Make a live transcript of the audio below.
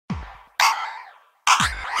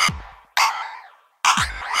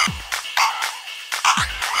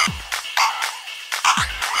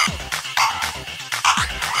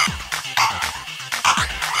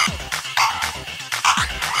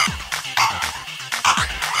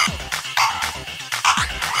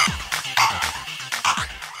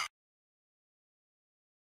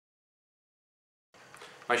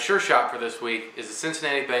My sure shot for this week is the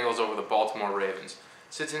Cincinnati Bengals over the Baltimore Ravens.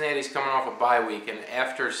 Cincinnati's coming off a bye week, and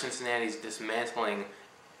after Cincinnati's dismantling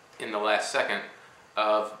in the last second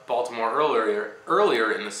of Baltimore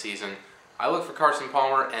earlier in the season, I look for Carson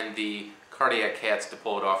Palmer and the Cardiac Cats to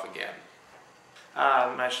pull it off again.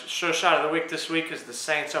 My sure shot of the week this week is the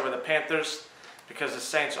Saints over the Panthers, because the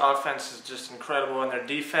Saints' offense is just incredible and their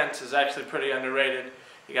defense is actually pretty underrated.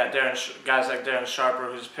 You got guys like Darren Sharper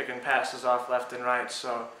who's picking passes off left and right,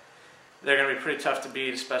 so they're going to be pretty tough to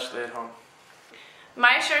beat, especially at home.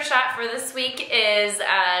 My sure shot for this week is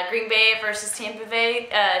Green Bay versus Tampa Bay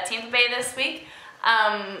this week.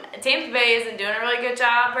 Tampa Bay isn't doing a really good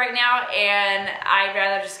job right now, and I'd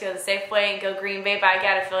rather just go the safe way and go Green Bay, but I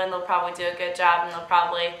got a feeling they'll probably do a good job and they'll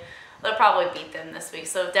probably beat them this week.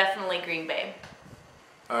 So definitely Green Bay.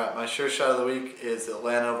 Alright, my sure shot of the week is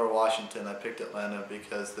Atlanta over Washington. I picked Atlanta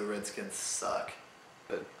because the Redskins suck.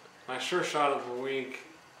 My sure shot of the week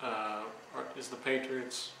is the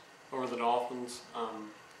Patriots over the Dolphins.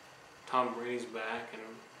 Tom Brady's back, and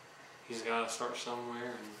he's got to start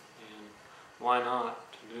somewhere, and why not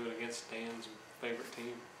to do it against Dan's favorite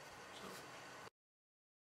team.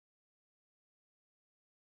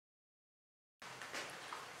 So.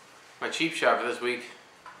 My cheap shot for this week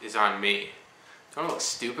is on me. Don't I look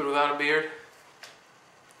stupid without a beard?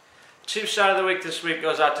 Cheap shot of the week this week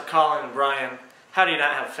goes out to Colin and Brian. How do you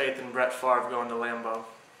not have faith in Brett Favre going to Lambeau?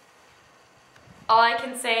 All I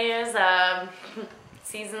can say is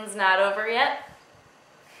season's not over yet.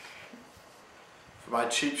 For my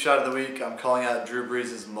cheap shot of the week, I'm calling out Drew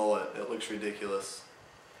Brees' mullet. It looks ridiculous.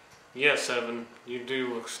 Yes, Evan, you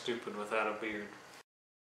do look stupid without a beard.